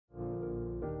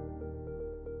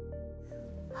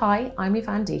Hi, I'm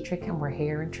Yvonne Dietrich and we're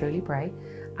here in Truly Bray,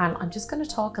 and I'm just going to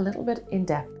talk a little bit in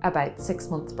depth about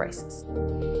 6-month braces.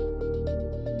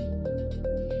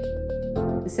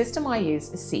 The system I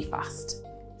use is CFAST.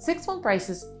 6-month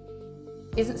braces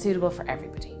isn't suitable for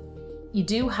everybody. You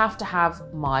do have to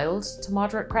have mild to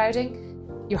moderate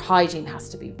crowding. Your hygiene has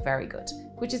to be very good,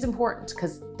 which is important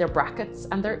because they're brackets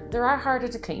and they are harder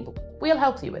to clean, but we'll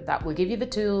help you with that. We'll give you the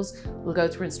tools, we'll go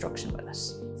through instruction with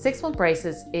it. 6-month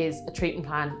braces is a treatment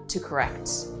plan to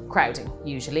correct crowding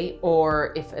usually,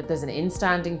 or if there's an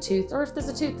in-standing tooth, or if there's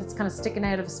a tooth that's kind of sticking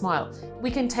out of a smile.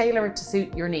 We can tailor it to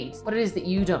suit your needs, what it is that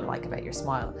you don't like about your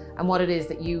smile and what it is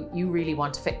that you really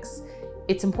want to fix.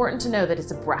 It's important to know that it's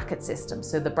a bracket system,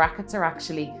 so the brackets are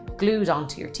actually glued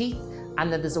onto your teeth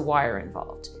and that there's a wire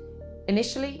involved.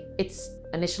 Initially, it's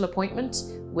initial appointment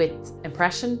with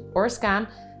impression or a scan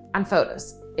and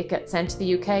photos. It gets sent to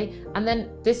the UK, and then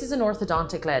this is an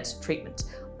orthodontic-led treatment.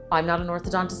 I'm not an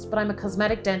orthodontist, but I'm a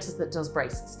cosmetic dentist that does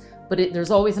braces. But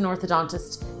there's always an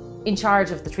orthodontist in charge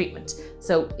of the treatment.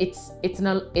 So it's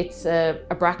a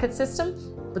bracket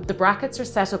system, but the brackets are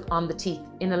set up on the teeth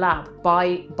in a lab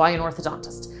by an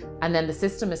orthodontist, and then the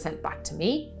system is sent back to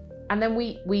me. And then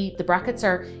the brackets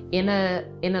are in a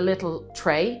little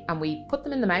tray, and we put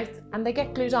them in the mouth and they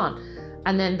get glued on.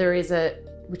 And then there is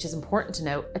which is important to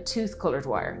know, a tooth colored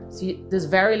wire. So there's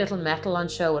very little metal on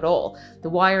show at all. The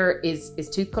wire is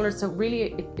tooth colored, so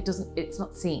really it's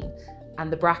not seen.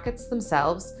 And the brackets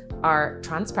themselves are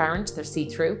transparent, they're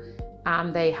see-through,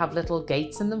 and they have little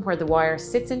gates in them where the wire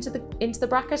sits into the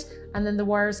bracket and then the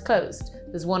wire is closed.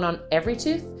 There's one on every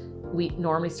tooth. We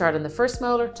normally start on the first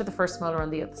molar to the first molar on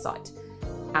the other side.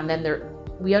 And then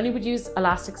we only would use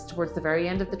elastics towards the very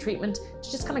end of the treatment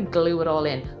to just kind of glue it all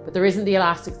in. But there isn't the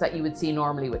elastics that you would see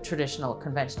normally with traditional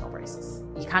conventional braces.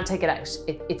 You can't take it out,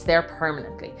 it's there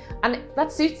permanently. And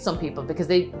that suits some people because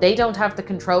they don't have the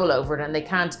control over it and they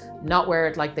can't not wear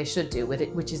it like they should do with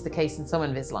it, which is the case in some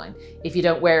Invisalign. If you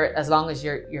don't wear it as long as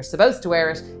you're supposed to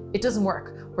wear it, it doesn't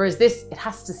work. Whereas this, it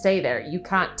has to stay there. You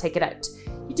can't take it out.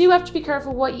 You do have to be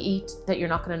careful what you eat, that you're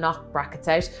not going to knock brackets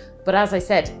out. But as I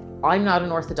said, I'm not an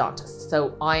orthodontist,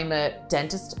 so I'm a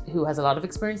dentist who has a lot of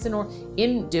experience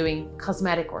in doing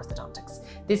cosmetic orthodontics.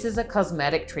 This is a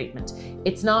cosmetic treatment.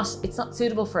 It's not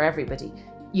suitable for everybody.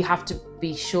 You have to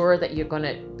be sure that you're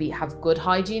going to have good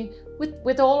hygiene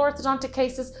with all orthodontic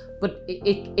cases, but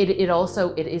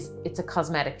it's a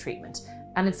cosmetic treatment.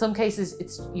 And in some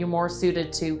cases, you're more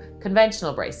suited to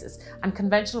conventional braces. And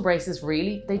conventional braces,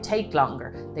 really, they take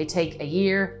longer. They take 1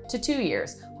 year to 2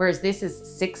 years, whereas this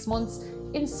is 6 months.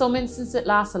 In some instances, it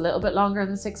lasts a little bit longer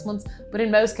than 6 months, but in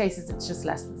most cases, it's just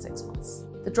less than 6 months.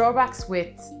 The drawbacks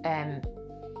with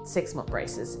 6-month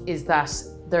braces is that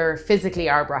there physically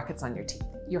are brackets on your teeth.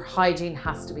 Your hygiene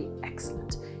has to be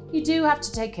excellent. You do have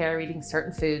to take care of eating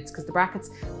certain foods because the brackets,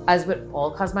 as with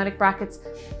all cosmetic brackets,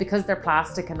 because they're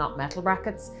plastic and not metal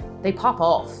brackets, they pop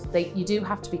off. You do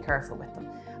have to be careful with them.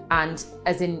 And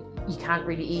as in, you can't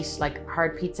really eat like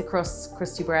hard pizza crusts,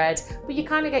 crusty bread, but you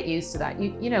kind of get used to that.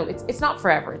 You know, it's not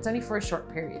forever, it's only for a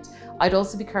short period. I'd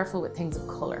also be careful with things of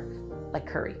color, like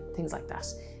curry, things like that.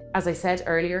 As I said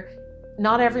earlier,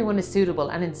 not everyone is suitable,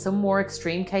 and in some more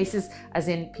extreme cases, as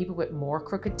in people with more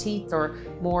crooked teeth or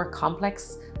more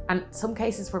complex, and some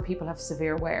cases where people have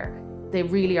severe wear, they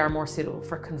really are more suitable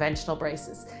for conventional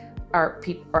braces,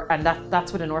 and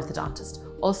that's with an orthodontist.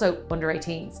 Also, under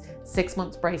 18s,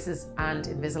 6-month braces and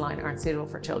Invisalign aren't suitable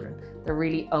for children. They're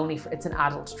really it's an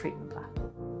adult treatment plan.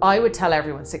 I would tell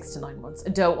everyone 6 to 9 months. I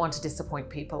don't want to disappoint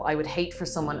people. I would hate for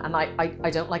someone, and I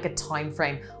don't like a time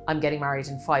frame. I'm getting married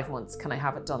in 5 months. Can I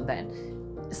have it done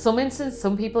then?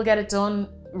 Some people get it done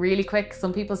really quick.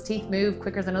 Some people's teeth move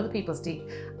quicker than other people's teeth.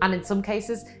 And in some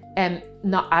cases,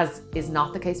 is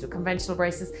not the case with conventional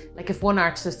braces. Like if one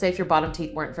arch, so say if your bottom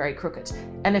teeth weren't very crooked,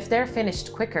 and if they're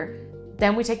finished quicker,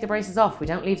 then we take the braces off. We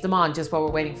don't leave them on just while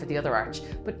we're waiting for the other arch.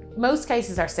 But most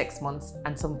cases are 6 months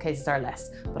and some cases are less.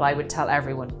 But I would tell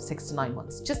everyone 6 to 9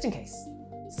 months, just in case.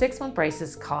 6-month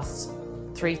braces cost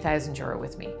 €3,000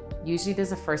 with me. Usually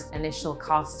there's a first initial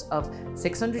cost of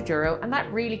 €600, and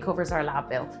that really covers our lab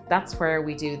bill. That's where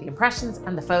we do the impressions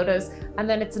and the photos, and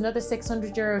then it's another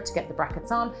 €600 to get the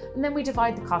brackets on, and then we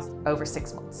divide the cost over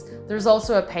 6 months. There's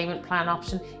also a payment plan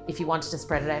option if you wanted to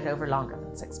spread it out over longer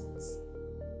than 6 months.